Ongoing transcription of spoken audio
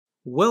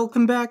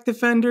Welcome back,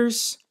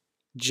 Defenders.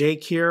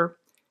 Jake here.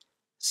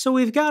 So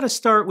we've got to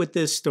start with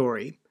this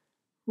story.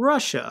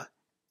 Russia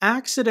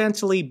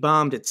accidentally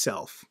bombed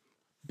itself.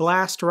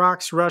 Blast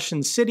rocks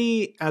Russian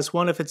city as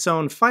one of its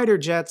own fighter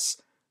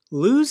jets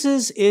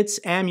loses its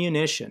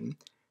ammunition.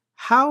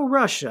 How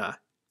Russia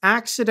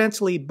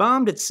accidentally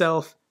bombed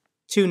itself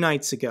 2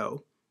 nights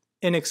ago.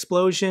 An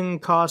explosion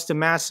caused a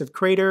massive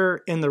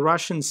crater in the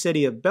Russian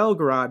city of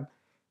Belgorod,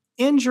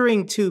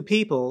 injuring 2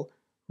 people,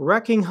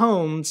 wrecking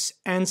homes,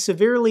 and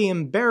severely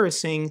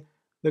embarrassing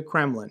the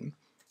Kremlin.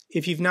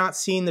 If you've not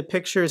seen the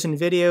pictures and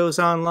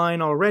videos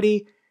online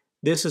already,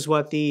 this is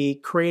what the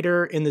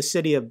crater in the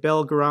city of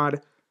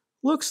Belgorod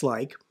looks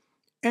like.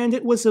 And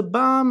it was a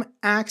bomb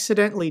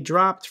accidentally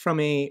dropped from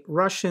a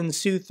Russian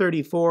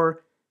Su-34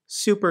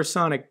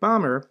 supersonic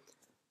bomber,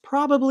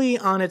 probably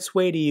on its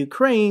way to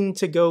Ukraine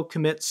to go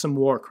commit some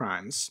war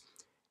crimes.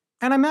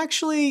 And I'm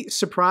actually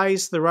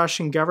surprised the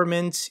Russian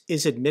government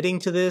is admitting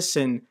to this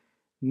and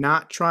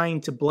not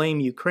trying to blame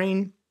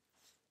Ukraine.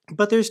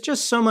 But there's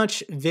just so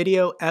much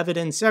video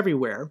evidence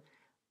everywhere.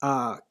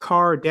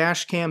 Car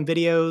dashcam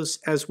videos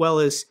as well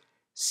as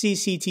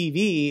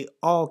CCTV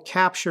all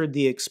captured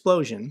the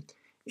explosion.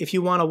 If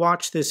you want to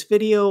watch this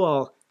video,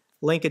 I'll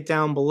link it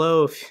down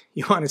below if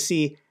you want to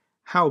see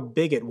how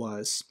big it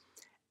was.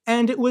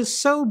 And it was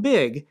so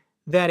big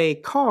that a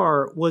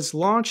car was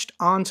launched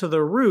onto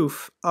the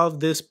roof of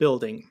this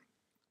building.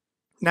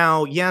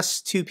 Now, yes,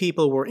 2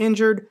 people were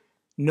injured,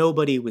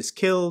 nobody was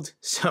killed,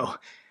 so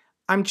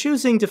I'm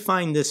choosing to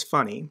find this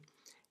funny.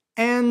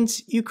 And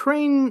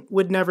Ukraine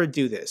would never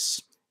do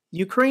this.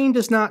 Ukraine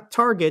does not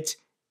target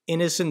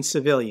innocent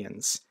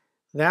civilians.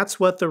 That's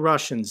what the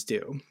Russians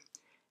do.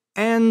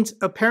 And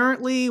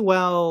apparently,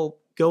 while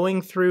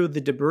going through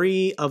the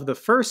debris of the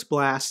first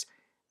blast,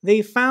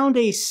 they found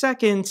a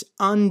second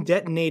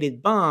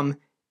undetonated bomb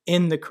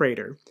in the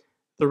crater.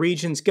 The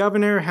region's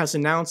governor has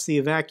announced the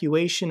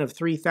evacuation of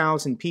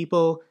 3,000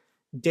 people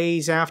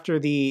days after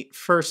the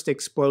first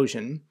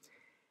explosion.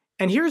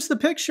 And here's the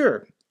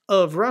picture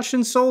of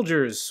Russian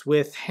soldiers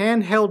with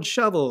handheld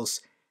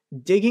shovels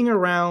digging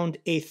around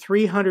a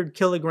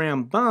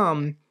 300-kilogram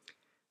bomb,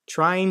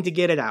 trying to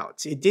get it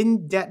out. It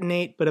didn't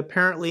detonate, but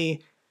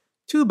apparently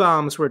 2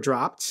 bombs were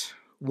dropped.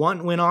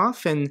 One went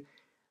off, and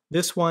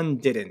this one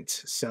didn't.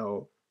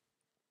 So,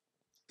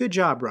 good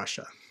job,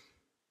 Russia.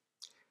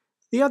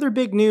 The other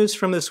big news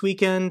from this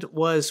weekend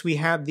was we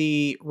had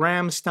the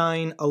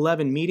Ramstein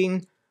 11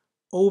 meeting.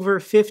 Over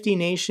 50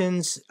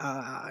 nations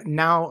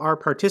now are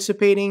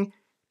participating,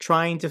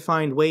 trying to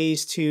find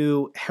ways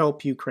to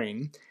help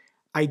Ukraine.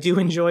 I do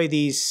enjoy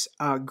these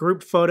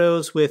group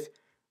photos with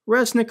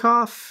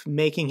Reznikov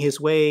making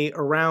his way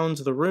around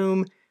the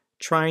room,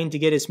 trying to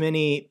get as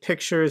many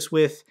pictures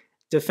with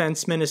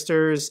defense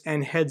ministers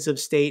and heads of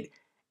state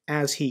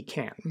as he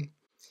can.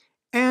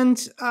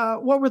 And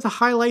what were the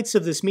highlights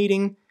of this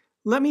meeting?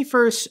 Let me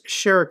first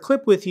share a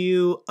clip with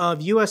you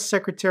of U.S.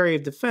 Secretary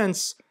of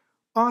Defense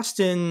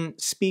Austin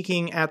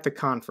speaking at the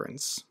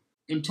conference.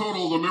 In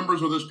total, the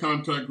members of this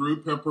contact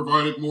group have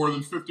provided more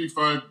than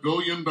 $55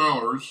 billion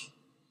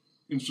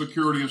in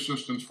security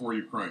assistance for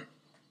Ukraine.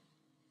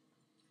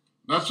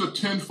 That's a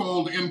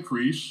 10-fold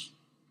increase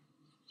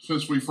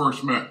since we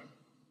first met.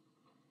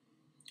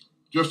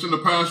 Just in the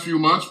past few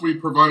months, we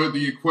provided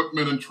the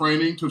equipment and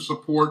training to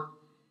support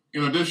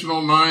an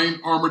additional 9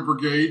 armored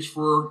brigades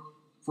for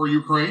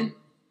Ukraine.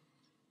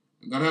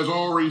 And that has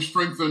already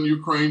strengthened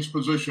Ukraine's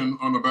position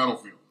on the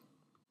battlefield.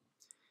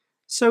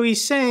 So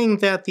he's saying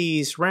that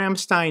these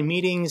Ramstein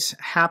meetings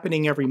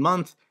happening every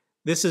month,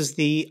 this is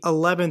the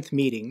 11th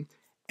meeting.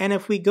 And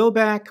if we go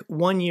back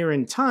 1 year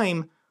in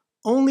time,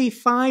 only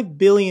 $5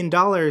 billion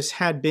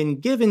had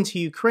been given to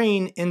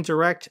Ukraine in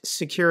direct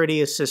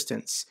security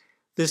assistance.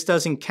 This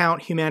doesn't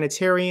count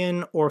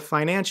humanitarian or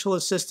financial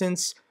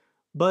assistance,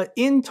 but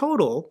in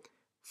total,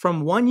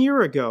 from 1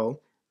 year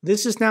ago,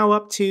 this is now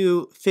up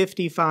to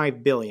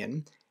 $55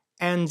 billion.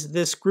 And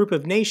this group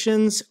of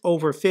nations,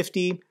 over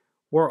 50,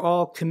 were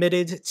all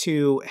committed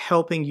to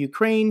helping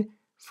Ukraine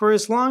for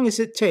as long as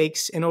it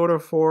takes in order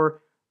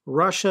for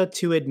Russia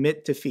to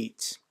admit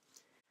defeat.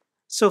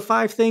 So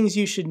 5 things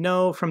you should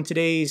know from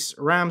today's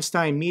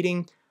Ramstein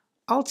meeting.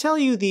 I'll tell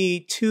you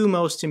the 2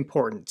 most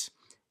important.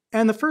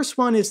 And the first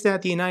one is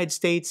that the United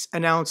States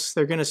announced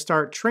they're going to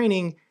start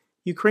training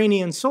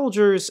Ukrainian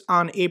soldiers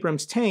on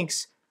Abrams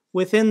tanks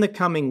within the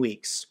coming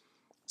weeks.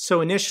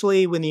 So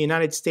initially, when the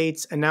United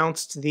States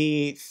announced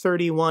the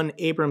 31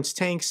 Abrams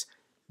tanks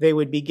they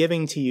would be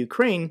giving to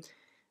Ukraine,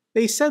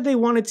 they said they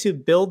wanted to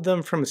build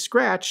them from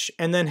scratch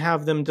and then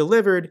have them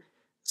delivered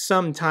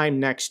sometime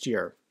next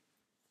year.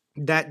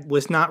 That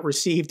was not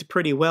received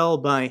pretty well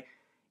by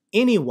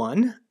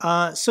anyone,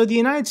 so the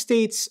United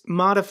States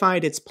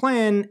modified its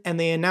plan and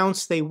they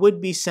announced they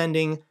would be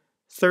sending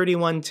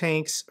 31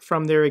 tanks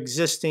from their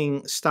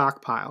existing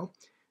stockpile.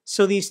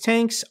 So these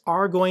tanks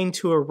are going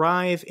to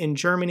arrive in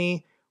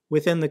Germany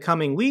within the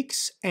coming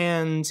weeks,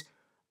 and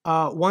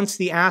once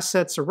the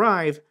assets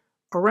arrive,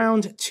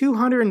 around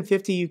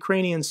 250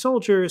 Ukrainian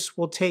soldiers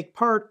will take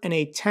part in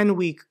a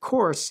 10-week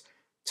course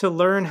to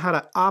learn how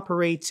to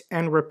operate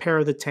and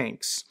repair the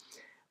tanks.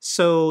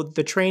 So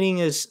the training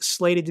is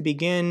slated to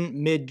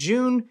begin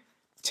mid-June.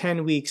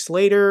 10 weeks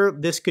later,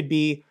 this could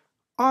be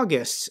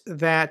August,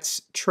 that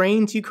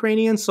trained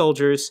Ukrainian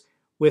soldiers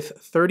with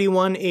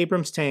 31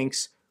 Abrams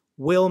tanks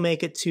will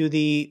make it to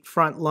the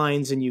front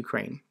lines in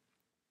Ukraine.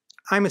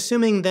 I'm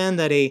assuming then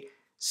that a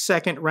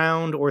second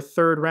round or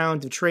third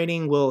round of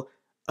training will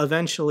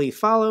eventually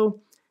follow.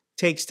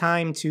 Takes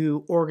time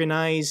to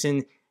organize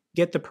and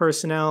get the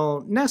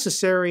personnel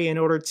necessary in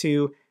order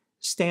to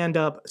stand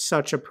up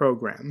such a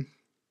program.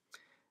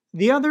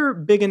 The other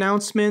big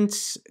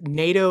announcement,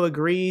 NATO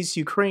agrees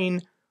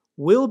Ukraine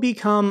will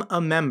become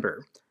a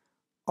member.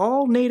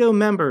 All NATO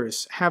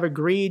members have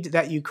agreed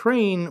that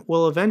Ukraine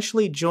will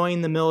eventually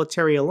join the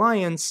military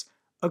alliance,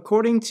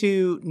 according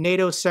to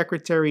NATO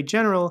Secretary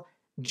General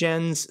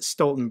Jens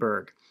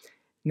Stoltenberg.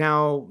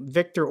 Now,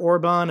 Viktor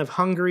Orban of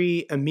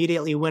Hungary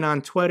immediately went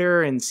on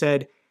Twitter and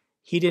said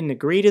he didn't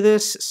agree to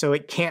this, so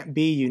it can't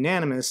be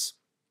unanimous.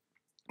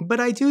 But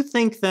I do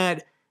think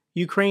that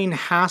Ukraine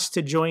has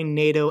to join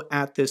NATO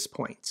at this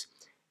point.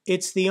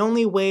 It's the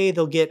only way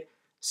they'll get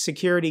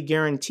security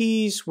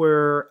guarantees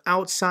where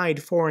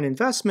outside foreign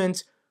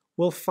investment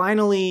will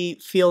finally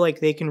feel like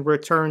they can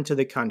return to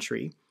the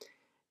country.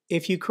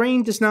 If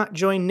Ukraine does not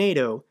join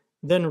NATO,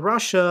 then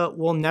Russia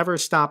will never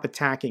stop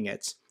attacking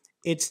it.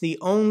 It's the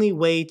only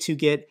way to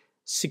get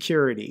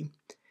security.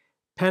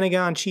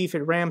 Pentagon chief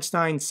at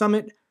Ramstein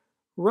summit,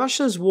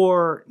 Russia's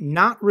war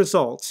not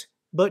result,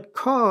 but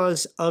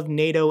cause of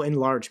NATO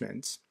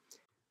enlargement.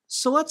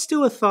 So let's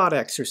do a thought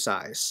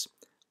exercise.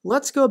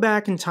 Let's go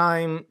back in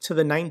time to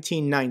the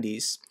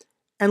 1990s,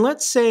 and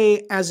let's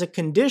say as a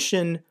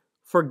condition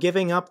for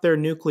giving up their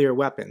nuclear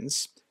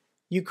weapons,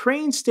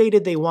 Ukraine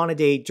stated they wanted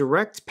a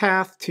direct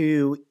path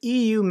to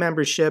EU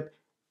membership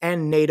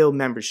and NATO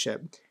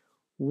membership.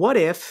 What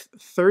if,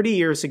 30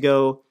 years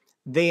ago,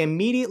 they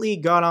immediately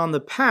got on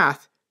the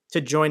path to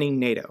joining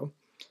NATO?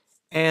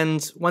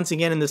 And once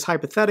again in this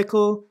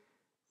hypothetical,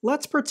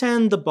 let's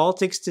pretend the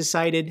Baltics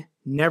decided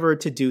never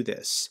to do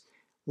this.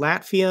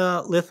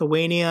 Latvia,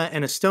 Lithuania,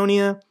 and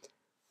Estonia,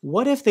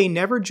 what if they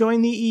never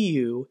joined the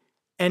EU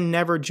and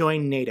never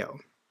joined NATO?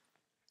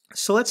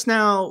 So let's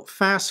now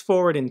fast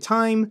forward in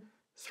time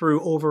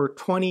through over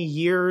 20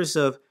 years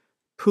of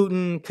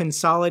Putin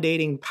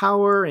consolidating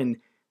power and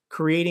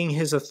creating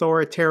his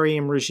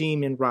authoritarian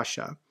regime in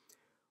Russia.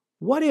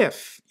 What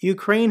if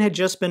Ukraine had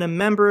just been a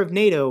member of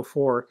NATO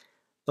for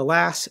the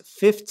last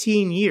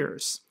 15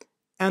 years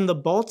and the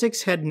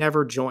Baltics had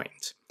never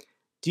joined?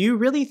 Do you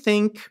really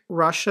think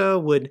Russia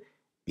would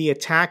be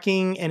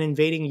attacking and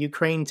invading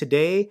Ukraine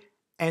today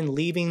and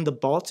leaving the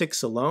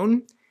Baltics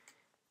alone?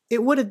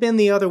 It would have been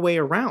the other way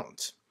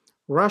around.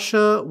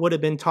 Russia would have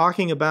been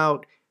talking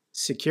about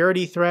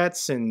security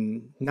threats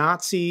and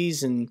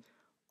Nazis and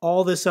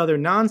all this other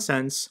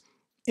nonsense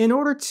in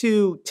order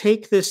to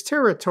take this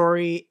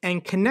territory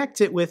and connect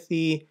it with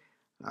the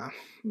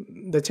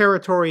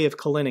territory of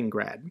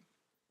Kaliningrad.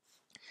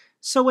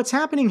 So what's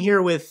happening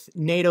here with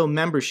NATO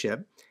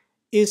membership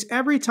is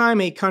every time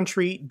a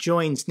country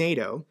joins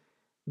NATO,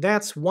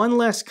 that's one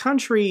less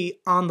country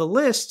on the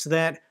list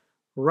that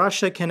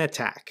Russia can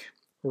attack.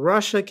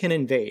 Russia can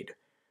invade.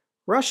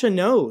 Russia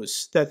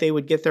knows that they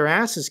would get their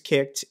asses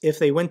kicked if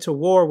they went to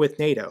war with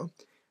NATO.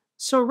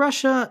 So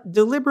Russia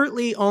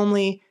deliberately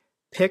only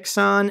picks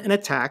on and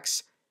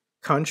attacks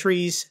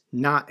countries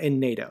not in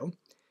NATO.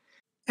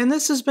 And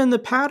this has been the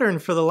pattern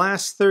for the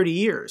last 30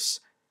 years.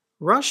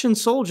 Russian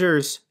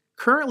soldiers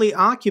currently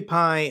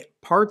occupy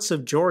parts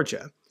of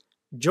Georgia.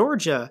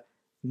 Georgia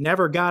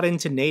never got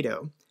into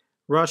NATO.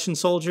 Russian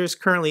soldiers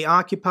currently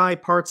occupy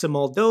parts of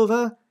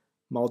Moldova.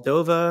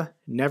 Moldova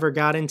never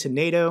got into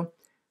NATO.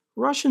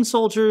 Russian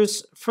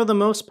soldiers, for the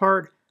most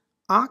part,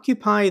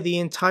 occupy the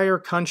entire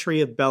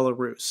country of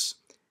Belarus.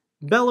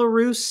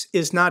 Belarus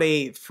is not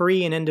a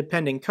free and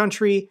independent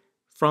country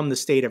from the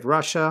state of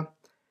Russia,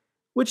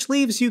 which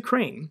leaves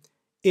Ukraine.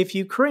 If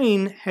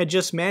Ukraine had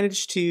just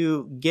managed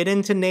to get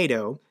into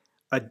NATO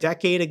a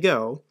decade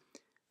ago,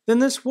 then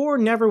this war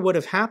never would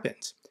have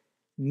happened.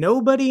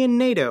 Nobody in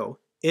NATO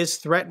is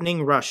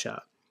threatening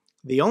Russia.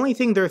 The only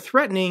thing they're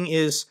threatening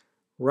is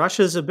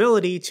Russia's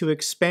ability to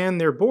expand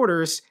their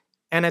borders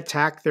and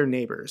attack their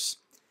neighbors.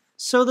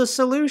 So the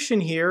solution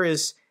here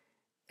is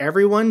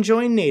everyone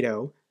join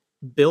NATO,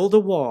 build a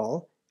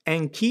wall,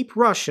 and keep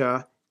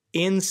Russia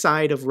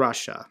inside of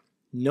Russia.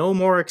 No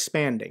more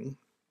expanding.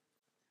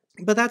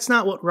 But that's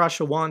not what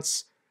Russia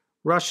wants.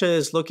 Russia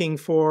is looking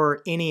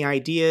for any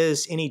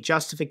ideas, any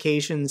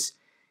justifications,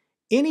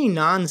 any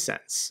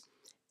nonsense.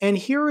 And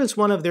here is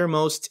one of their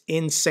most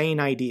insane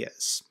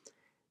ideas.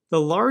 The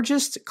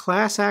largest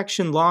class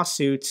action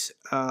lawsuit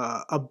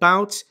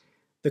about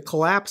the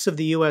collapse of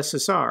the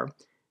USSR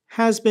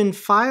has been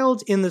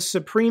filed in the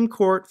Supreme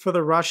Court for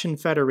the Russian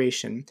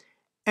Federation.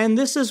 And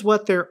this is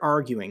what they're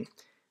arguing.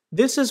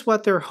 This is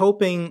what they're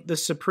hoping the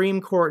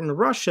Supreme Court in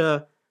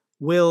Russia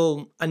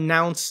will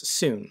announce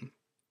soon.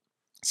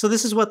 So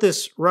this is what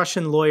this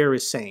Russian lawyer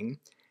is saying.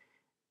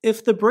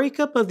 If the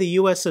breakup of the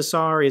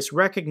USSR is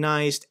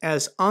recognized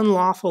as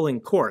unlawful in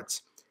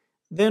courts,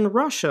 then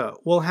Russia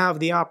will have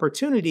the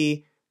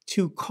opportunity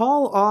to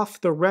call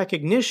off the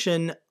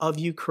recognition of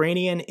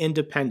Ukrainian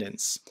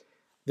independence.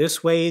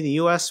 This way, the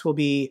US will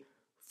be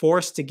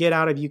forced to get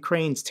out of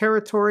Ukraine's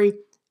territory,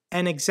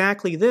 and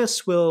exactly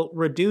this will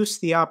reduce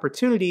the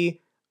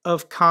opportunity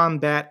of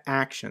combat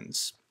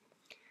actions.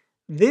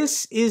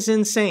 This is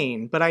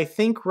insane, but I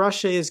think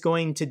Russia is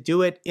going to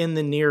do it in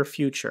the near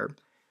future.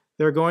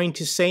 They're going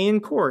to say in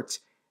court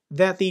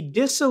that the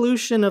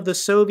dissolution of the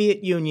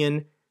Soviet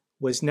Union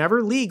was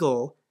never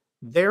legal,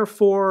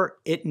 therefore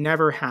it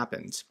never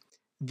happened.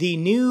 The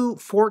new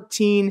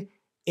 14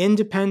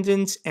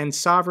 independent and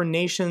sovereign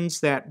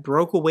nations that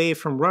broke away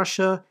from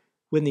Russia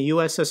when the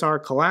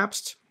USSR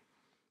collapsed,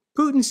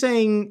 Putin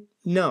saying,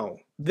 no,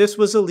 this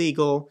was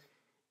illegal.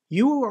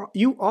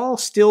 You all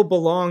still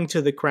belong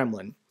to the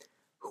Kremlin.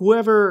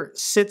 Whoever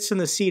sits in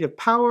the seat of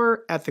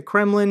power at the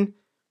Kremlin,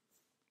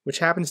 which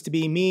happens to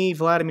be me,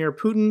 Vladimir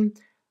Putin,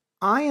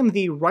 I am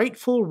the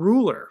rightful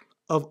ruler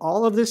of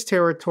all of this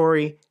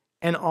territory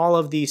and all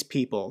of these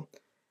people.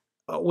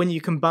 When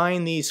you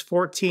combine these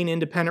 14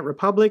 independent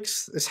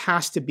republics, this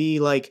has to be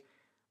like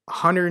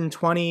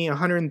 120,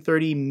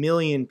 130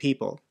 million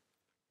people.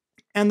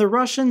 And the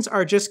Russians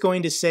are just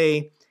going to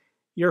say,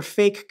 you're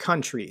fake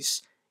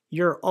countries.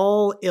 You're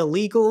all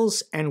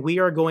illegals, and we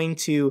are going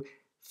to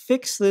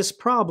fix this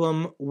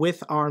problem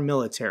with our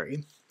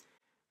military.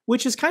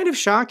 Which is kind of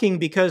shocking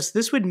because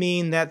this would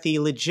mean that the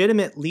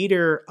legitimate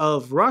leader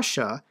of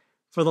Russia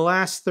for the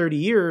last 30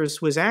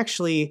 years was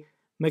actually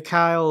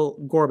Mikhail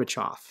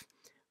Gorbachev.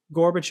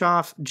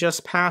 Gorbachev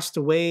just passed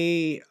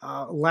away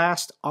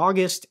last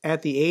August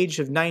at the age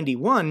of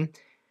 91,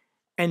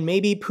 and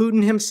maybe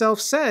Putin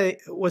himself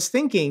was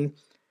thinking,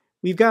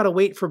 we've got to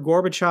wait for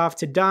Gorbachev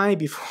to die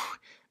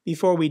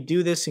before we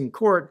do this in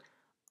court.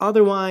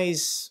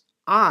 Otherwise,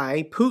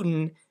 I,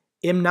 Putin,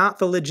 am not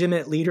the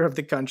legitimate leader of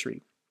the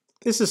country.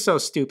 This is so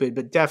stupid,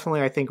 but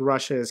definitely I think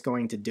Russia is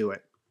going to do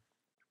it.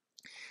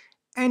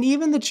 And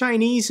even the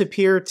Chinese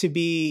appear to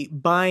be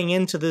buying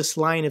into this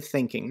line of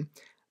thinking.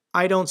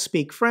 I don't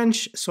speak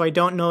French, so I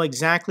don't know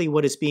exactly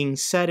what is being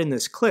said in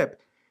this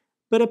clip,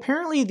 but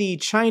apparently the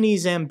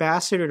Chinese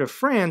ambassador to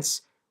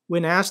France,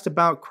 when asked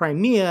about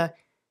Crimea,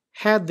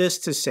 had this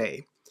to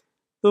say: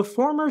 the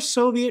former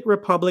Soviet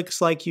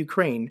republics like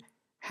Ukraine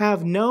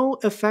have no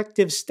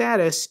effective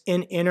status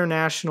in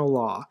international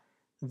law.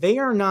 They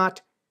are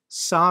not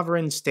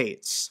sovereign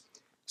states.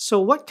 So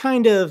what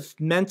kind of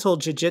mental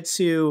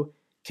jiu-jitsu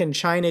can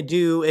China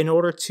do in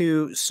order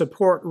to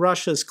support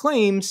Russia's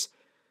claims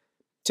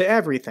to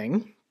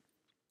everything?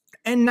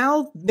 And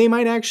now they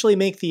might actually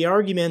make the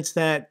argument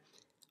that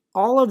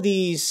all of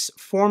these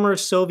former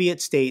Soviet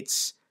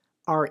states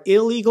are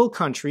illegal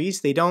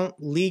countries. They don't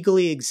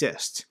legally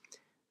exist.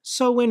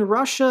 So when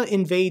Russia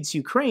invades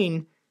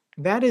Ukraine,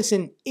 that is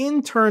an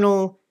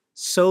internal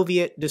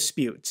Soviet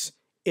dispute.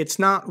 It's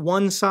not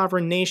one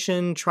sovereign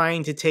nation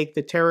trying to take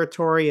the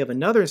territory of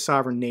another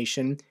sovereign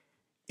nation.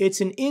 It's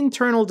an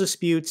internal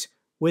dispute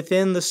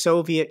within the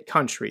Soviet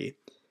country.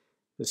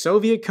 The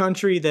Soviet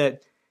country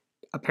that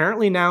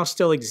apparently now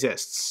still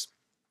exists.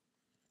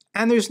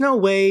 And there's no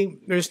way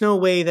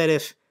that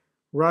if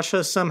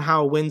Russia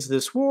somehow wins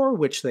this war,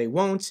 which they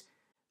won't,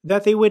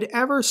 that they would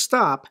ever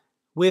stop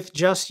with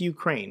just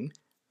Ukraine.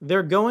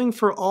 They're going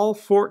for all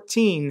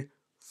 14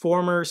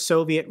 former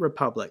Soviet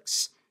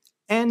republics.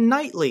 And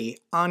nightly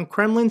on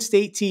Kremlin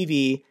State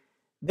TV,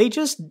 they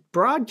just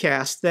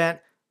broadcast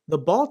that the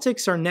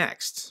Baltics are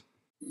next.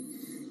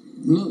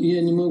 Ну,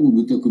 я не могу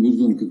быть так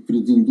убежден, как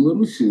президент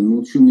Беларуси,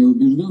 но в чем я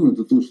убежден,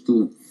 это то,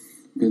 что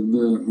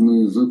когда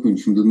мы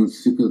закончим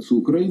денацификацию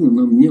Украины,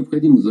 нам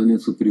необходимо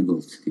заняться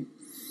Прибалтикой.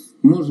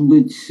 Может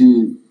быть,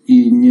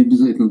 и не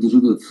обязательно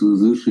дожидаться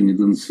завершения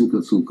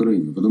денацификации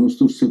Украины, потому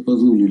что то, что себе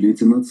позволили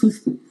эти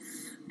нацисты,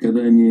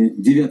 когда они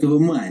 9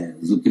 мая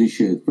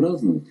запрещают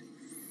праздновать,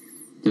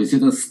 то есть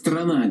это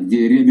страна,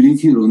 где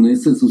реабилитированы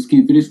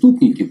эсэсовские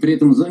преступники, при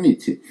этом,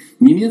 заметьте,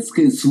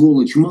 немецкая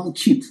сволочь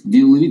молчит,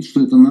 делая вид,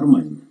 что это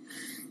нормально.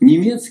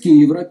 Немецкие и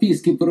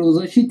европейские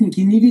правозащитники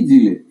не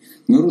видели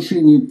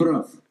нарушений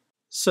прав.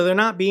 So they're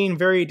not being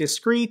very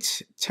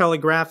discreet,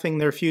 telegraphing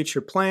their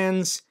future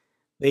plans.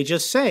 They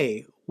just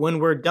say, when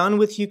we're done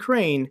with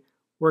Ukraine,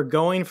 we're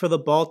going for the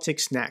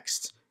Baltics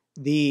next.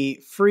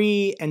 The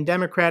free and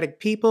democratic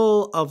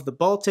people of the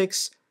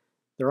Baltics,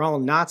 they're all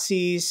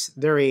Nazis,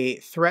 they're a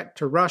threat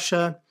to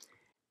Russia,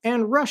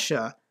 and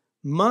Russia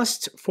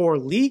must, for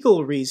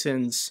legal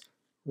reasons,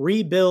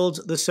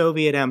 rebuild the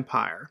Soviet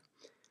Empire.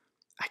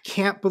 I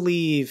can't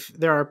believe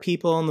there are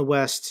people in the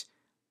West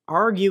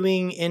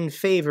arguing in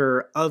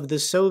favor of the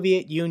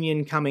Soviet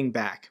Union coming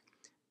back.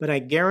 But I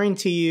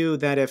guarantee you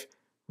that if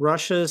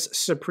Russia's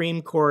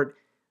Supreme Court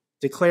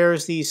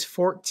declares these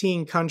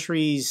 14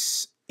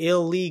 countries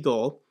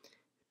illegal,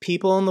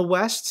 people in the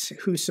West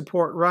who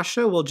support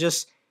Russia will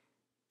just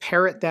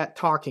parrot that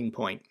talking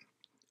point.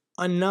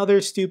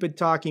 Another stupid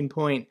talking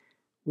point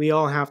we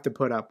all have to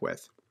put up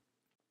with.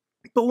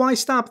 But why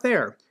stop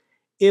there?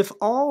 if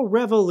all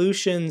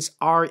revolutions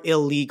are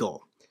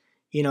illegal,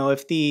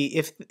 if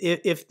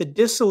the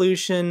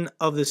dissolution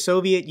of the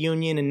Soviet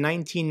Union in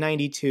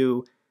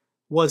 1992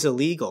 was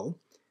illegal,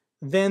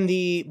 then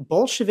the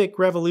Bolshevik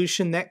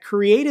Revolution that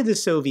created the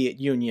Soviet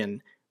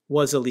Union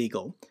was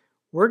illegal.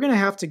 We're going to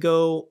have to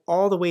go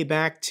all the way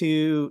back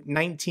to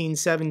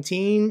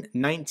 1917,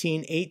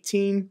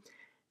 1918,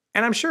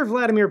 and I'm sure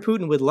Vladimir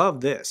Putin would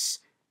love this.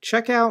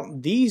 Check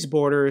out these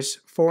borders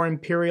for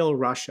Imperial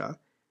Russia.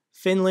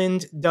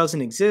 Finland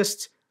doesn't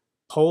exist.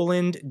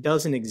 Poland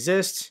doesn't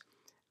exist.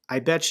 I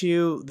bet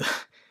you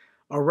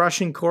a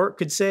Russian court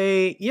could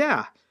say,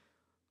 yeah,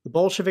 the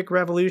Bolshevik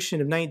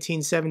Revolution of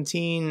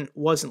 1917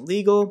 wasn't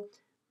legal.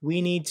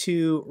 We need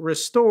to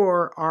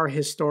restore our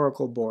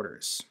historical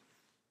borders.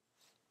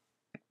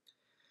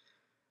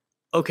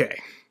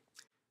 Okay,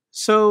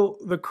 so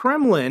the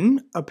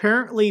Kremlin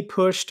apparently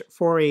pushed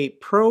for a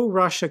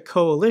pro-Russia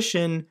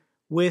coalition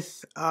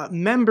with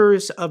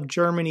members of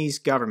Germany's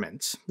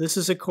government. This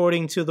is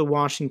according to the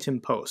Washington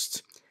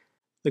Post.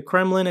 The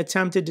Kremlin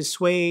attempted to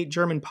sway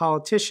German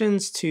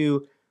politicians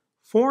to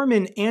form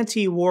an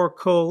anti-war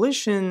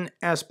coalition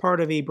as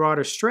part of a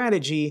broader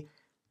strategy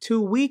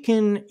to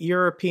weaken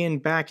European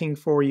backing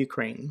for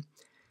Ukraine.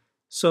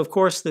 So of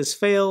course this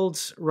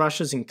failed.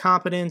 Russia's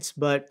incompetent,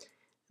 but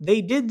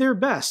they did their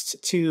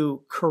best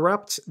to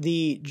corrupt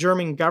the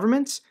German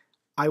government.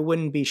 I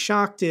wouldn't be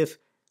shocked if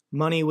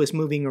money was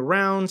moving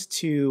around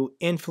to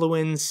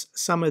influence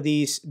some of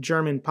these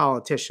German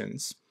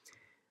politicians.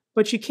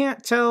 But you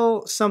can't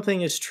tell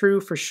something is true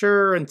for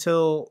sure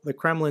until the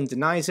Kremlin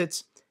denies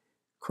it.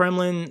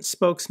 Kremlin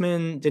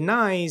spokesman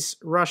denies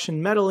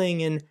Russian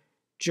meddling in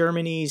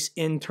Germany's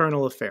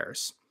internal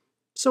affairs.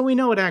 So we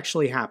know what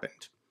actually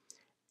happened.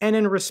 And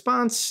in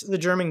response, the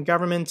German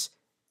government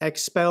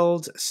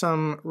expelled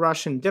some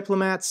Russian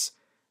diplomats.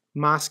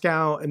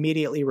 Moscow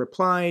immediately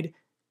replied,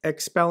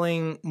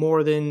 expelling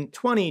more than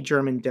 20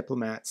 German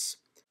diplomats.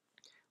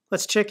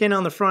 Let's check in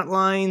on the front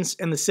lines,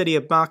 and the city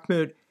of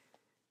Bakhmut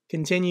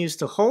continues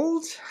to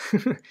hold.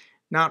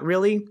 Not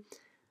really.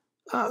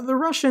 The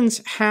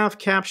Russians have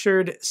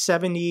captured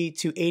 70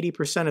 to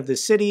 80% of the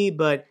city,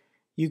 but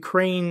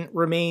Ukraine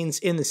remains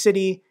in the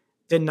city,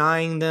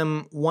 denying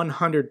them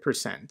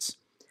 100%.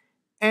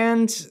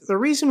 And the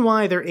reason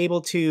why they're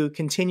able to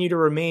continue to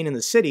remain in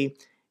the city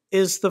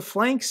is the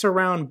flanks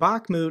around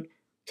Bakhmut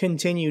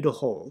continue to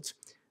hold.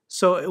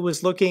 So it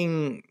was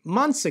looking,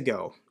 months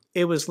ago,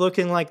 it was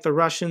looking like the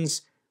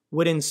Russians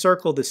would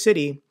encircle the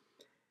city,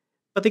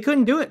 but they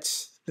couldn't do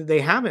it.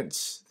 They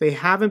haven't. They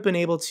haven't been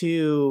able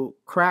to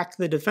crack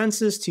the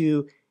defenses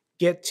to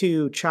get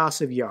to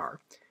Chasiv Yar.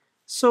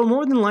 So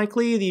more than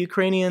likely, the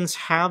Ukrainians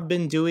have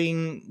been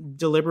doing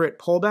deliberate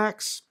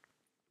pullbacks.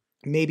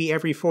 Maybe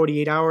every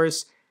 48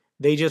 hours,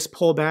 they just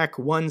pull back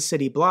one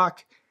city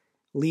block,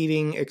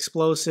 leaving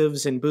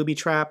explosives and booby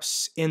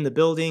traps in the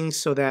buildings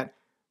so that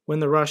when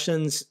the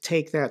Russians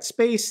take that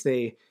space,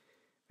 they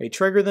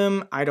trigger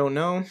them. I don't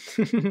know.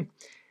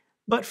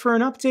 But for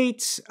an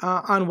update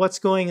on what's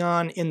going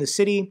on in the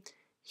city,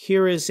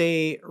 here is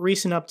a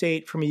recent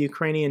update from a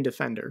Ukrainian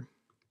defender.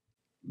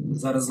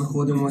 Зараз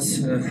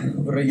знаходимося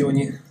в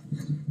районі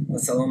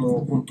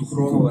населеного пункту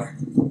Хромове,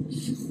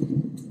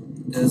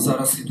 де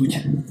зараз йдуть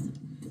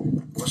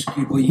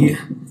важкі бої.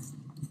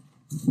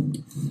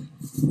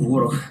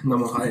 Ворог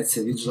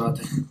намагається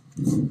віджати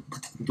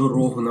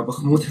дорогу на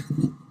Бахмут.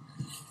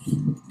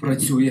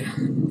 Працює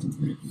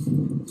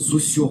з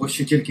усього,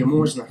 що тільки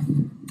можна.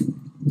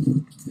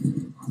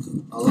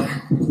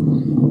 Але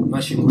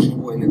наші мужні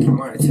воїни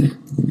тримаються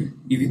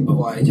і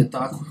відбивають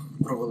атаку,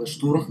 провели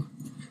штурм.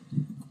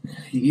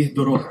 І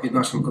дорога під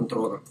нашим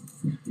контролем.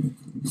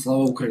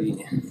 Слава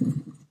Україні!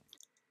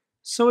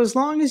 So as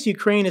long as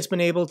Ukraine has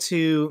been able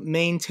to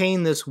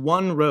maintain this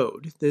one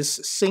road, this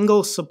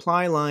single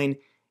supply line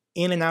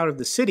in and out of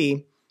the city,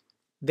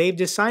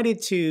 they've decided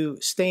to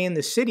stay in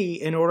the city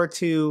in order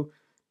to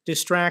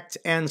distract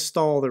and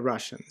stall the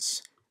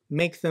Russians,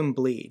 make them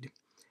bleed.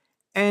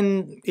 And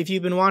if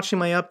you've been watching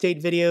my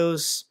update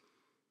videos,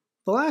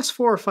 the last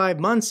 4 or 5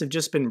 months have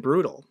just been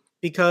brutal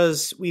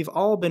because we've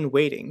all been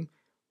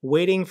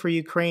waiting for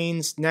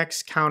Ukraine's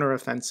next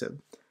counteroffensive.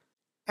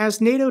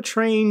 As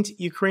NATO-trained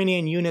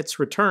Ukrainian units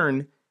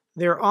return,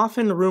 their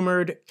often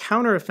rumored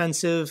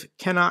counteroffensive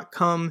cannot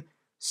come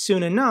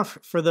soon enough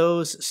for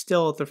those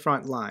still at the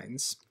front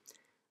lines.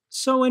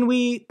 So when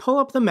we pull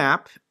up the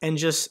map and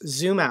just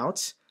zoom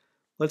out,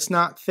 let's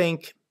not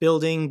think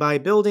building by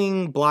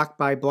building, block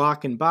by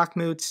block in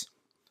Bakhmut.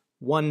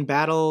 One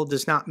battle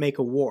does not make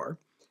a war.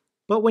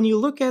 But when you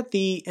look at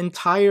the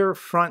entire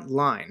front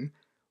line,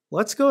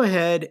 let's go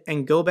ahead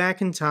and go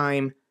back in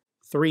time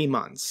 3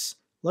 months.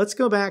 Let's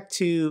go back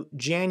to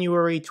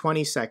January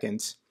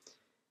 22nd.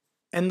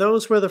 And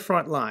those were the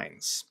front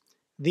lines.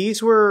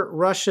 These were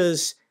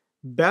Russia's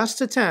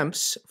best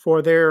attempts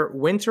for their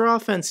winter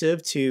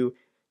offensive to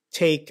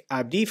take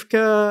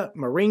Avdiivka,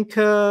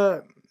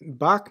 Marinka,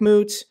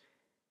 Bakhmut,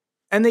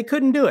 and they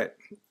couldn't do it.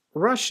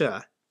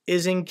 Russia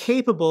is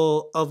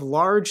incapable of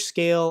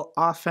large-scale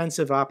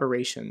offensive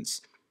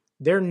operations.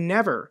 They're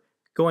never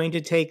going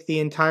to take the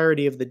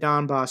entirety of the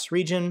Donbass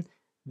region.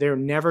 They're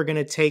never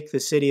going to take the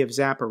city of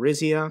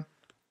Zaporizhia.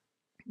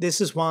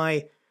 This is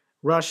why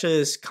Russia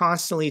is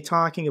constantly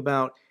talking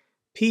about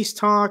peace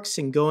talks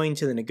and going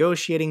to the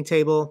negotiating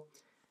table.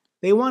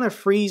 They want to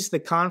freeze the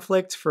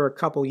conflict for a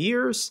couple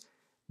years,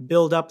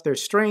 build up their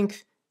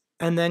strength,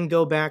 and then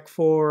go back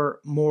for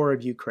more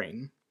of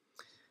Ukraine.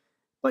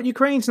 But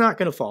Ukraine's not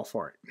going to fall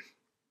for it.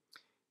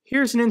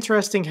 Here's an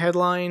interesting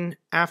headline.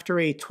 After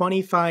a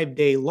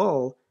 25-day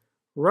lull,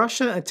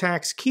 Russia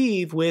attacks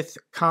Kyiv with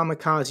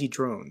kamikaze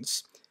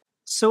drones.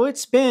 So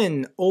it's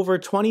been over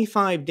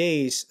 25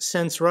 days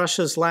since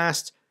Russia's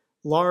last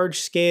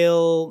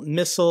large-scale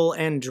missile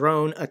and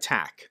drone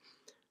attack.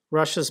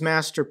 Russia's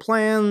master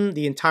plan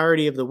the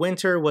entirety of the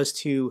winter was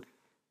to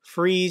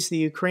freeze the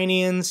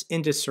Ukrainians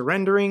into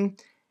surrendering,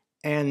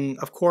 and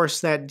of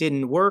course that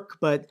didn't work,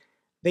 but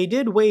they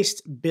did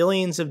waste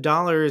billions of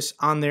dollars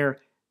on their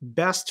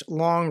best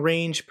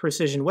long-range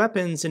precision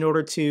weapons in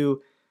order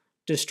to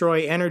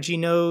destroy energy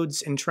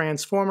nodes and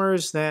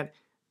transformers that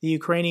the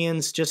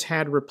Ukrainians just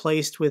had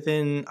replaced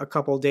within a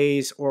couple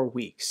days or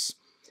weeks.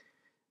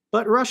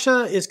 But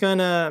Russia is going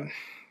to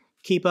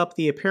keep up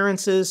the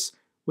appearances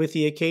with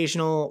the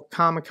occasional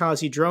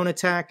kamikaze drone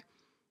attack,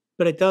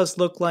 but it does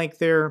look like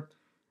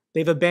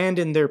they've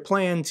abandoned their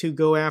plan to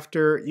go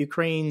after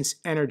Ukraine's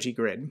energy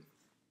grid.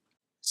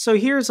 So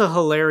here's a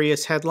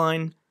hilarious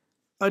headline.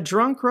 A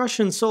drunk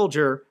Russian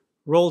soldier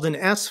rolled an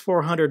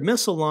S-400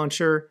 missile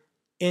launcher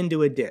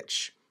into a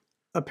ditch.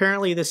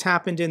 Apparently this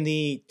happened in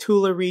the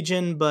Tula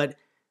region, but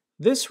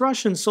this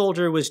Russian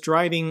soldier was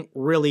driving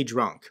really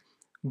drunk.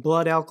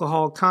 Blood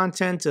alcohol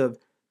content of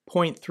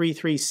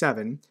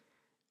 0.337.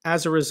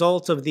 As a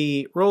result of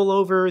the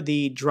rollover,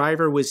 the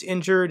driver was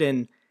injured,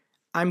 and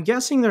I'm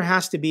guessing there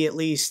has to be at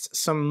least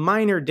some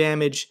minor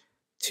damage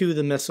to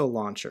the missile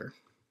launcher.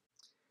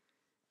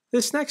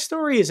 This next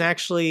story is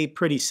actually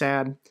pretty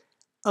sad.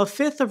 A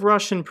fifth of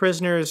Russian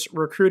prisoners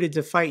recruited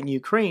to fight in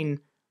Ukraine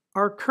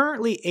are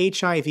currently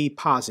HIV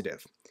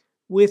positive,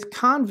 with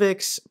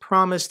convicts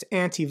promised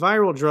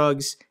antiviral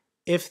drugs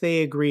if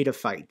they agree to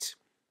fight.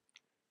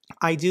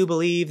 I do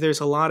believe there's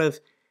a lot of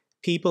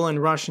people in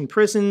Russian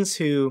prisons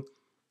who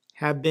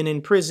have been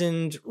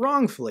imprisoned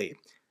wrongfully,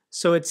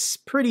 so it's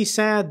pretty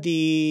sad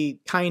the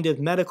kind of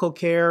medical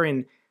care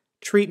and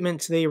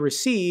treatment they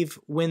receive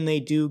when they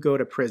do go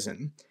to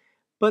prison.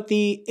 But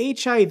the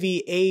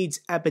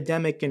HIV/AIDS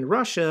epidemic in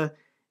Russia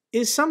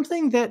is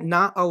something that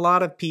not a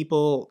lot of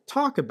people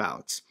talk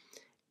about.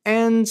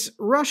 And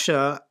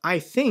Russia, I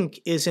think,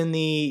 is in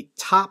the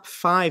top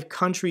 5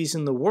 countries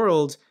in the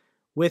world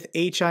with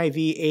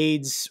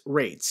HIV/AIDS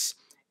rates.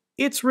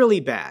 It's really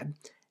bad.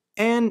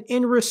 And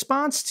in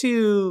response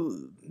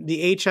to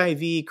the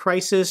HIV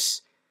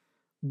crisis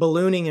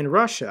ballooning in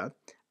Russia,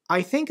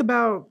 I think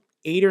about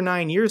 8 or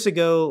 9 years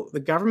ago, the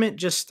government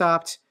just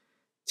stopped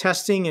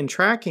testing and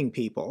tracking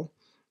people,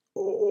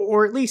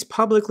 or at least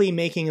publicly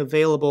making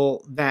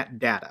available that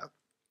data.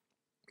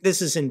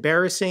 This is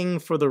embarrassing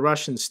for the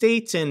Russian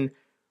state, and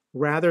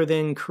rather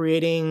than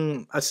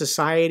creating a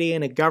society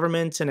and a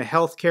government and a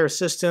healthcare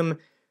system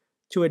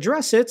to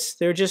address it,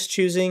 they're just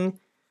choosing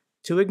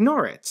to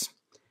ignore it.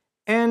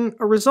 And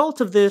a result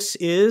of this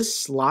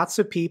is lots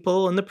of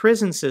people in the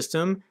prison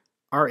system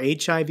are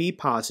HIV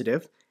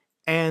positive,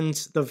 and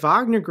the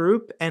Wagner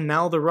Group and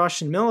now the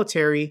Russian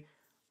military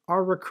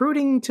are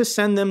recruiting to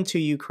send them to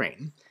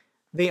Ukraine.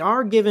 They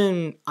are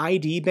given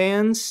ID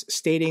bands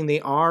stating they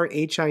are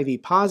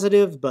HIV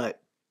positive,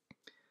 but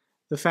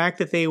the fact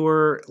that they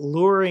were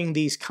luring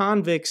these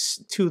convicts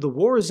to the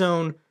war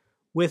zone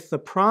with the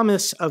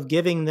promise of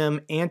giving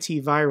them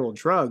antiviral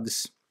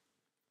drugs,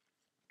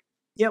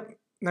 yep,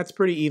 that's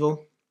pretty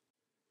evil.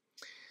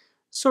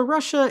 So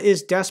Russia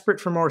is desperate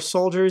for more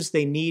soldiers,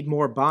 they need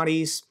more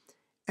bodies,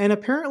 and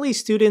apparently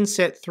students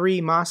at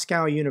 3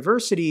 Moscow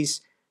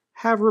universities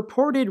have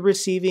reported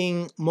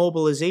receiving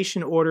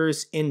mobilization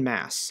orders en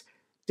masse,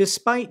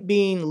 despite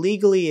being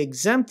legally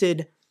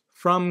exempted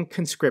from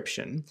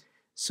conscription.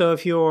 So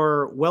if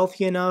you're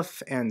wealthy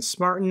enough and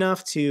smart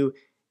enough to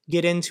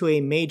get into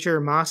a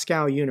major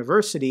Moscow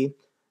university,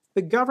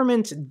 the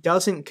government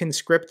doesn't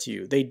conscript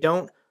you. They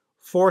don't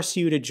force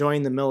you to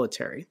join the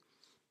military.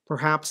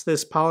 Perhaps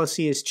this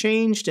policy has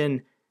changed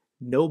and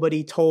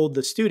nobody told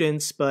the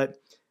students, but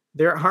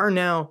there are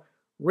now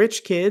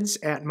rich kids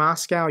at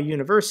Moscow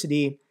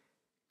University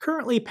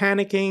currently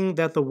panicking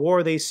that the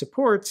war they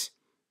support,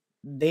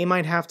 they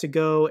might have to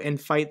go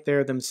and fight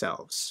there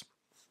themselves.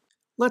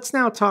 Let's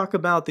now talk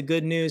about the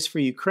good news for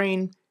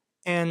Ukraine,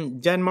 and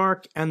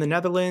Denmark and the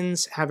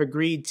Netherlands have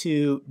agreed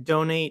to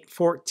donate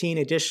 14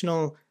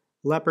 additional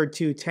Leopard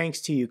 2 tanks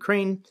to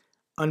Ukraine.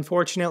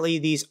 Unfortunately,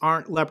 these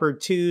aren't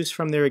Leopard 2s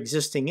from their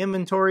existing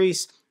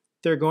inventories.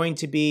 They're going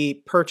to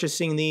be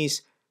purchasing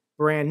these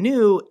brand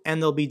new,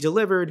 and they'll be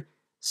delivered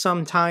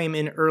sometime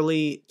in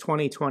early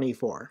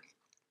 2024.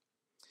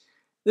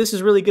 This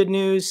is really good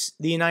news.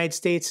 The United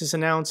States has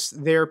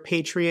announced their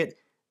Patriot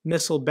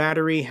missile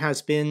battery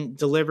has been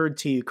delivered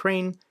to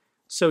Ukraine.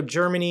 So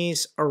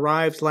Germany's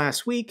arrived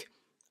last week.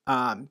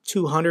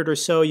 200 or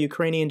so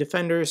Ukrainian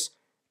defenders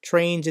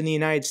trained in the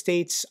United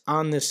States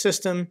on this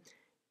system.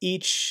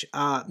 Each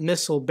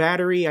missile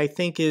battery, I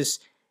think, is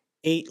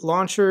 8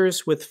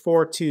 launchers with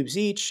 4 tubes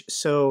each,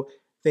 so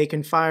they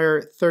can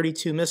fire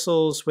 32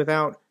 missiles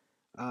without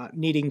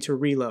needing to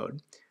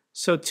reload.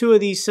 So 2 of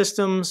these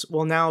systems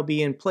will now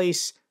be in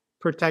place,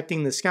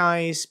 protecting the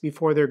skies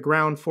before their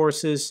ground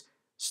forces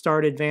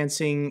start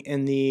advancing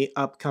in the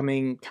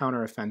upcoming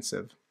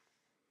counteroffensive.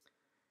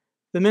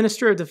 The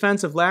Minister of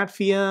Defense of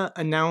Latvia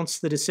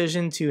announced the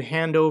decision to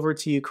hand over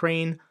to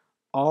Ukraine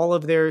all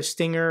of their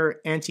Stinger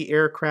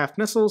anti-aircraft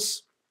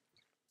missiles.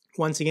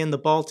 Once again, the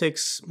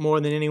Baltics, more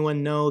than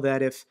anyone, know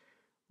that if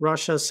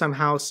Russia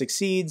somehow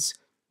succeeds,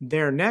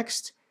 they're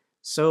next,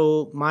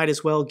 so might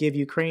as well give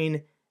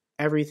Ukraine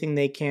everything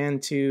they can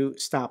to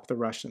stop the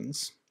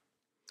Russians.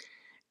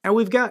 And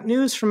we've got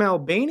news from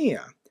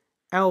Albania.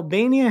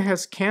 Albania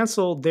has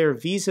canceled their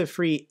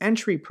visa-free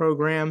entry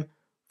program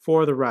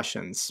for the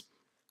Russians.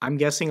 I'm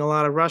guessing a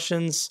lot of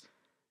Russians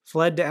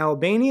fled to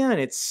Albania, and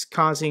it's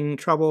causing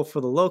trouble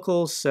for the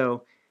locals,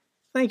 so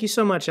thank you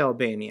so much,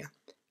 Albania.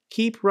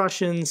 Keep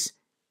Russians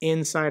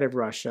inside of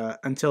Russia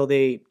until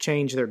they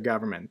change their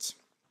government.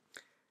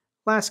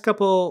 Last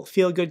couple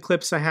feel-good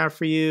clips I have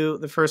for you.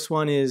 The first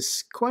one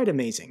is quite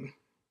amazing.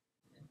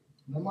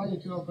 Нема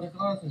нічого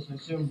прекрасніше,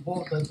 чим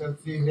бовтати в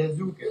цій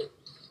грязюки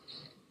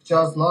в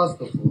час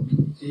наступу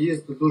і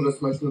їсти дуже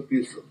смачну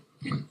піцу.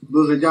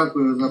 Дуже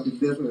дякую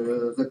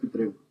за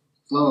підтримку.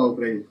 Слава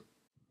Україні!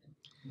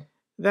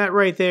 That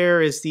right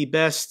there is the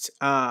best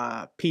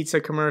pizza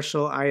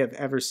commercial I have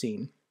ever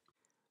seen.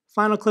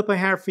 Final clip I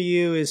have for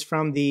you is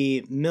from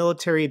the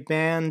military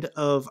band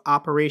of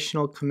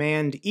Operational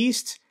Command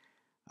East,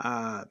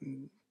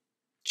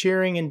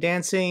 cheering and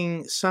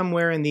dancing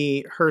somewhere in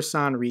the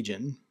Kherson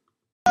region.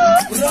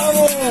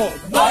 Bravo!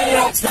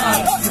 Bayraktar!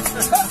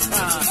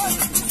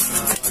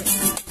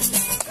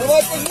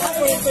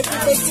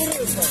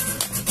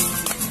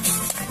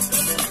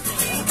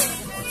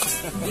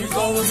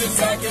 Ніколи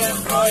всяке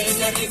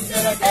озброєння, різні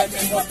ракети,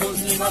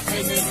 потужні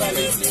машини,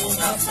 залізні у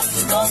нас,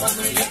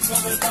 застосований як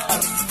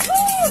коментар.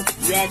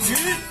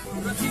 Який?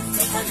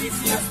 Російська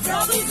поліція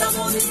справить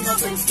заводи на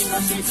пинські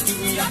рашистські,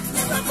 ніяк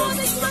не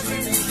заводить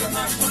машини, що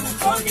нашому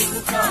коні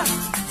гукар.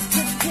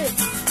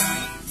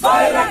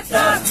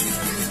 Байрактар!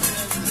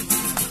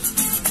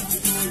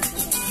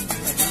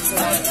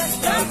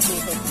 Байрактар!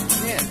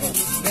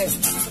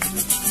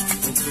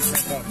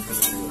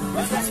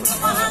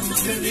 Пропаганду,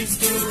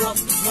 кривівський урок,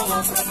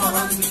 мова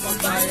пропаганди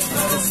подає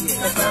зараз,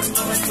 тепер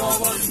нове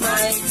слово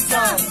знає і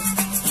сам.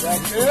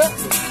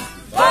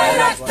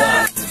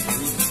 Байрактар!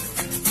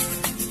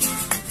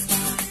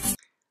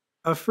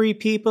 A free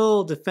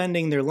people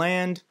defending their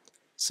land.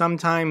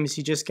 Sometimes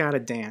you just gotta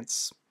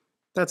dance.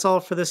 That's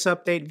all for this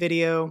update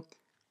video.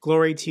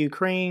 Glory to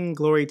Ukraine,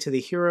 glory to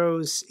the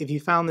heroes. If you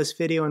found this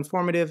video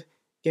informative,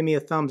 give me a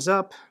thumbs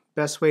up.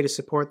 Best way to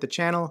support the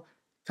channel.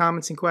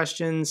 Comments and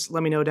questions,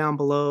 let me know down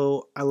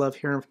below. I love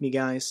hearing from you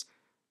guys.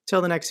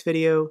 Till the next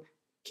video,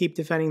 keep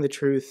defending the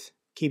truth,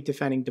 keep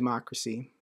defending democracy.